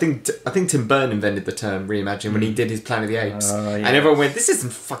like. I think Tim Burton invented the term reimagining when he did his Planet of the Apes, and everyone went, "This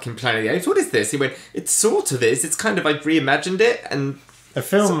isn't fucking Planet of the Apes. What is this?" He went, "It sort of is. It's kind of like reimagined it." And a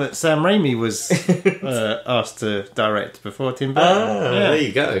film that Sam Raimi was asked to direct before Tim Burton. There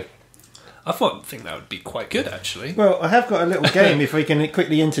you go. I think that would be quite good, actually. Well, I have got a little game if we can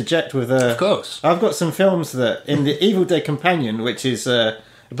quickly interject with... Of course. I've got some films that... In the Evil Dead Companion, which is a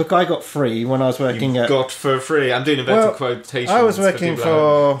book I got free when I was working at... Got for free. I'm doing inverted quotations. I was working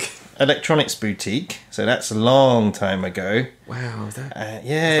for Electronics Boutique, so that's a long time ago. Wow, is that...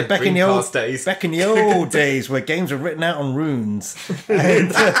 yeah, back in the old days. Back in the old days where games were written out on runes.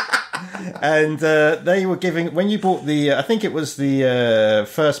 And they were giving, when you bought the, I think it was the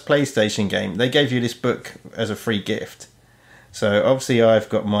first PlayStation game, they gave you this book as a free gift. So obviously I've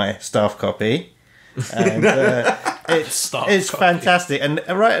got my staff copy, and it's fantastic. And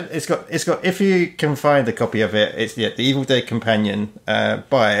it's got if you can find a copy of it, it's the Evil Dead Companion.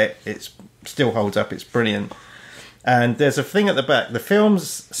 Buy it. It still holds up. It's brilliant. And there's a thing at the back. The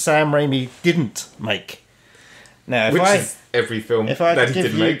films Sam Raimi didn't make. Now, is every film if I that he give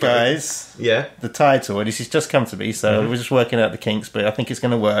didn't you make, guys the title, and this has just come to me, so we're just working out the kinks, but I think it's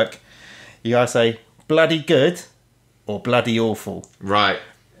going to work. You guys say bloody good or bloody awful. Right.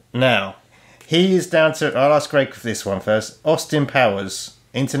 Now, he is down to... I'll ask Greg for this one first. Austin Powers,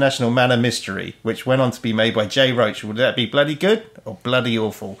 International Man of Mystery, which went on to be made by Jay Roach. Would that be bloody good or bloody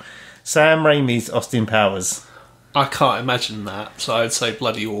awful? Sam Raimi's Austin Powers. I can't imagine that, so I'd say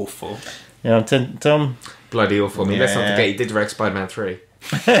bloody awful. Yeah, Tom? Bloody awful. I mean, let's not forget he did direct Spider-Man 3.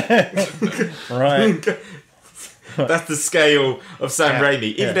 Right. That's the scale of Sam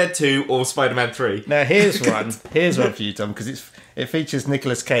Raimi. Evil Dead 2 or Spider-Man 3. Now, here's one for you, Tom, because it features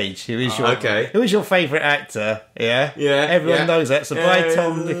Nicolas Cage, who is your favourite actor. Yeah? Yeah. Everyone knows that. So buy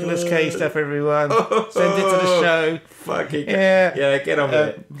Tom Nicolas Cage stuff, everyone. Send it to the show. Fucking yeah, get on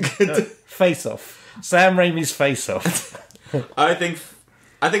with it. Face Off. Sam Raimi's Face Off. I think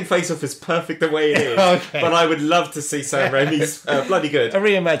Face Off is perfect the way it is. Okay. But I would love to see Sam Raimi's bloody good. A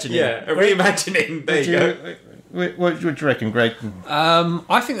reimagining. Yeah, a reimagining. There you go. What would you reckon, Greg?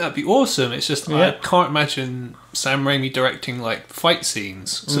 I think that'd be awesome. It's just I can't imagine Sam Raimi directing like fight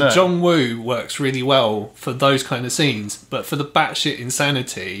scenes. So John Woo works really well for those kind of scenes, but for the batshit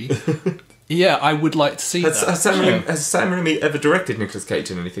insanity, I would like to see that. Has Sam Raimi ever directed Nicolas Cage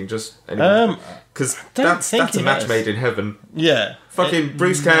in anything? Because that's a match made in heaven. Yeah, fucking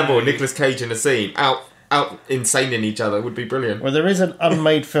Bruce Campbell and Nicolas Cage in a scene out insane in each other would be brilliant. Well, there is an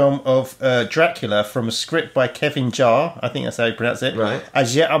unmade film of Dracula from a script by Kevin Jarre. I think that's how you pronounce it. Right.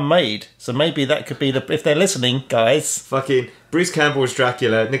 As yet unmade. So maybe that could be if they're listening, guys. Fucking Bruce Campbell as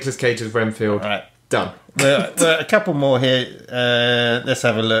Dracula, Nicolas Cage as Renfield. Right. Done. Well, a couple more here. Let's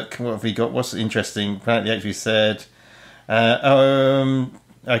have a look. What have we got? What's interesting? Apparently, actually said.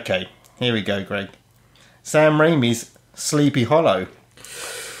 Okay, here we go, Greg. Sam Raimi's Sleepy Hollow.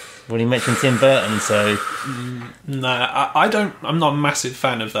 Well, he mentioned Tim Burton, so No, I don't. I'm not a massive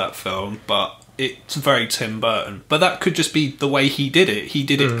fan of that film, but it's very Tim Burton. But that could just be the way he did it. He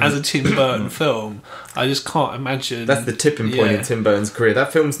did it as a Tim Burton film. I just can't imagine. That's the tipping point in Tim Burton's career.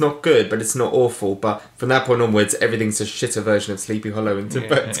 That film's not good, but it's not awful. But from that point onwards, everything's a shitter version of Sleepy Hollow in Tim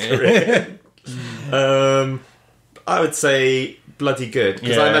Burton's career. I would say bloody good,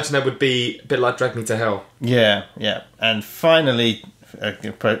 because I imagine that would be a bit like Drag Me to Hell. Yeah. And finally,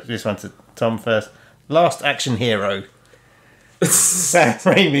 this one to Tom first. Last Action Hero. Sam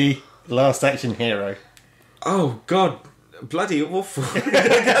Raimi, Last Action Hero. Oh God, bloody awful! I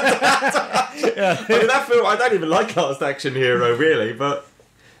mean, that film, I don't even like Last Action Hero really, but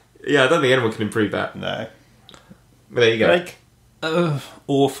yeah, I don't think anyone can improve that. No. But there you go. Greg?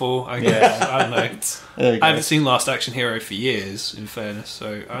 Awful, I guess. I don't know. I I haven't seen Last Action Hero for years, in fairness,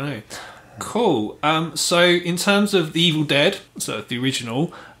 so I don't know. Cool. So in terms of The Evil Dead, so the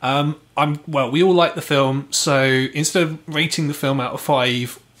original, we all like the film, so instead of rating the film out of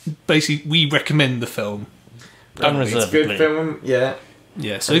 5, basically we recommend the film. It's a good film, yeah.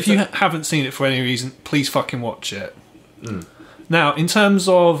 Yeah, so if you haven't seen it for any reason, please fucking watch it. Now, in terms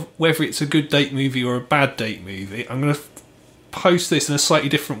of whether it's a good date movie or a bad date movie, I'm going to post this in a slightly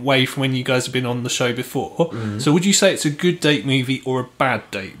different way from when you guys have been on the show before. So would you say it's a good date movie or a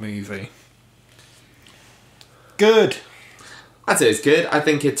bad date movie? Good. I'd say it's good. I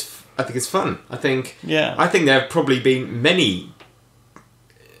think it's fun. I think there have probably been many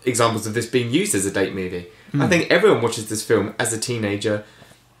examples of this being used as a date movie. I think everyone watches this film as a teenager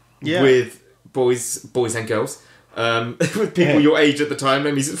with boys and girls. With people your age at the time,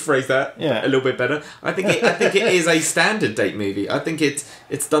 let me phrase that a little bit better. I think it is a standard date movie. I think it's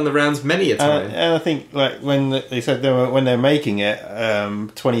done the rounds many a time. And I think like when they said when they're making it,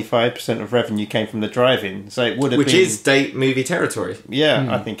 25% of revenue came from the drive-in, so it would have which is date movie territory.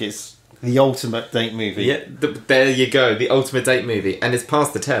 I think it's the ultimate date movie. Yeah, there you go, the ultimate date movie, and it's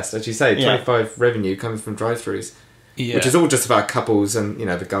passed the test, as you say. 25 revenue coming from drive-throughs. Yeah. Which is all just about couples and, you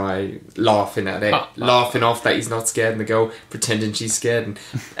know, the guy laughing at it, laughing off that he's not scared, and the girl pretending she's scared, and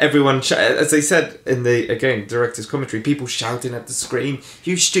everyone, as they said in the, again, director's commentary, people shouting at the screen,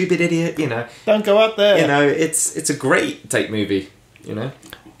 "You stupid idiot," you know. Don't go up there. You know, it's a great date movie, you know.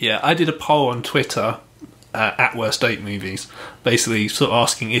 Yeah, I did a poll on Twitter at Worst Date Movies, basically sort of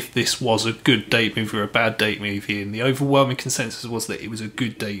asking if this was a good date movie or a bad date movie, and the overwhelming consensus was that it was a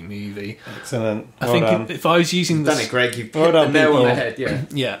good date movie. Excellent. I think if I was using this... Done it, Greg. You've hit the nail on the head, yeah.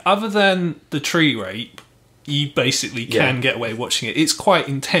 Yeah, other than the tree rape, you basically can get away watching it. It's quite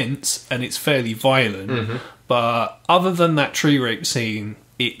intense and it's fairly violent, but other than that tree rape scene,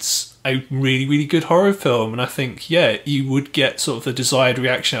 it's a really, really good horror film, and I think, you would get sort of the desired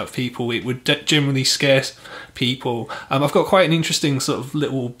reaction out of people. It would generally scare people. I've got quite an interesting sort of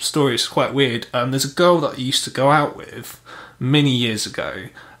little story. It's quite weird. There's a girl that I used to go out with many years ago,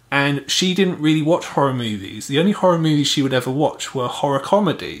 and she didn't really watch horror movies. The only horror movies she would ever watch were horror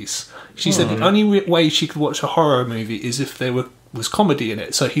comedies. She said the only way she could watch a horror movie is if there was comedy in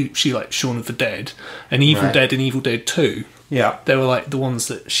it. So she liked Shaun of the Dead and Evil Dead and Evil Dead 2. Yeah, they were like the ones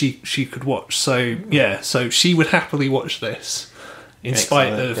that she could watch. So so she would happily watch this, in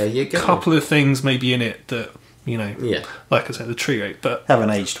spite of a couple of things maybe in it that, you know, like I said, the tree rape, but haven't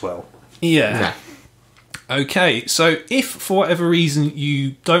aged well. Yeah. Okay, so if for whatever reason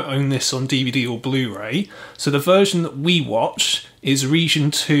you don't own this on DVD or Blu-ray, so the version that we watch is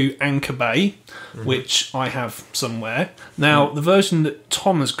Region 2 Anchor Bay, which I have somewhere. Now, the version that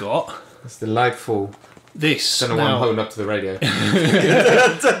Tom has got... It's delightful. This. Don't know why I'm holding up to the radio.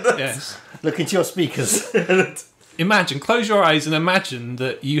 Yes. Look into your speakers. Imagine, close your eyes and imagine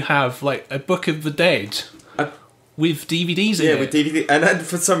that you have like a Book of the Dead with DVDs in it. Yeah, with DVD. And then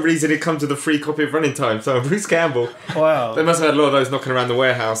for some reason it comes with a free copy of Running Time. So Bruce Campbell. Wow. They must have had a lot of those knocking around the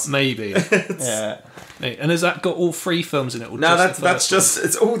warehouse. Maybe. Yeah. And has that got all 3 films in it? Or no, that's just...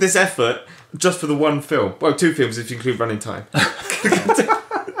 It's all this effort just for the one film. Well, 2 films if you include Running Time.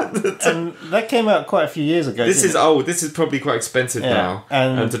 And that came out quite a few years ago. This is old. This is probably quite expensive now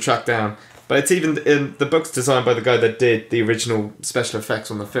to track down. But it's even in the book's designed by the guy that did the original special effects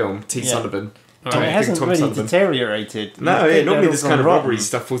on the film, T. Sullivan. It hasn't really deteriorated. No, normally this kind of robbery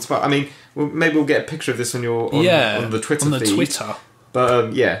stuff falls apart. I mean, maybe we'll get a picture of this on your on the Twitter feed. Twitter.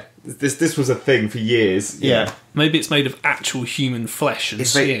 But This was a thing for years. Yeah. Maybe it's made of actual human flesh and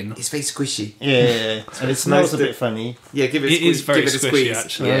skin. It's very squishy. Yeah. And it smells a bit funny. Yeah, give it a It squeeze. is very give it a squishy, squeeze.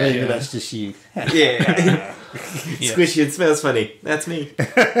 actually. Yeah, Yeah. maybe that's just you. Yeah. Squishy and smells funny. That's me.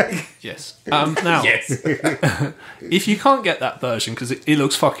 Yes. Now, Yes. if you can't get that version, because it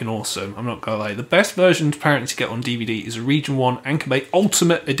looks fucking awesome, I'm not going to lie, the best version apparently to get on DVD is a Region 1 Anchor Bay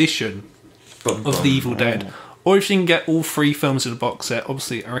Ultimate Edition of The Evil Dead. Or if you can get all 3 films in a box set,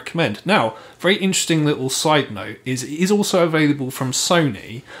 obviously I recommend. Now, very interesting little side note is it is also available from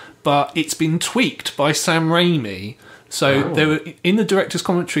Sony, but it's been tweaked by Sam Raimi. So there were, in the director's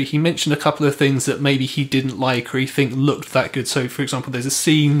commentary, he mentioned a couple of things that maybe he didn't like or he think looked that good. So, for example, there's a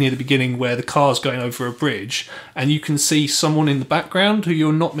scene near the beginning where the car's going over a bridge and you can see someone in the background who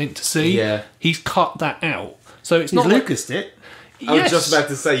you're not meant to see. Yeah. He's cut that out. So it's He's not like... Lucased it. I was Yes. just about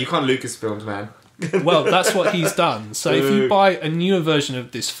to say, you can't Lucasfilm, man. Well, that's what he's done. So if you buy a newer version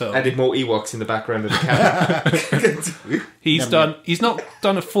of this film, Added more Ewoks in the background of the camera. he's not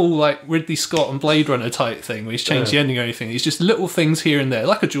done a full like Ridley Scott and Blade Runner type thing where he's changed the ending or anything. It's just little things here and there,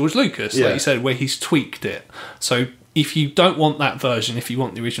 like a George Lucas, like you said, where he's tweaked it. So if you don't want that version, if you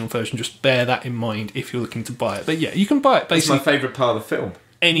want the original version, just bear that in mind if you're looking to buy it. But yeah, you can buy it That's my basically favourite part of the film.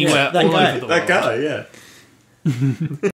 anywhere that all guy. over the world. That guy, yeah.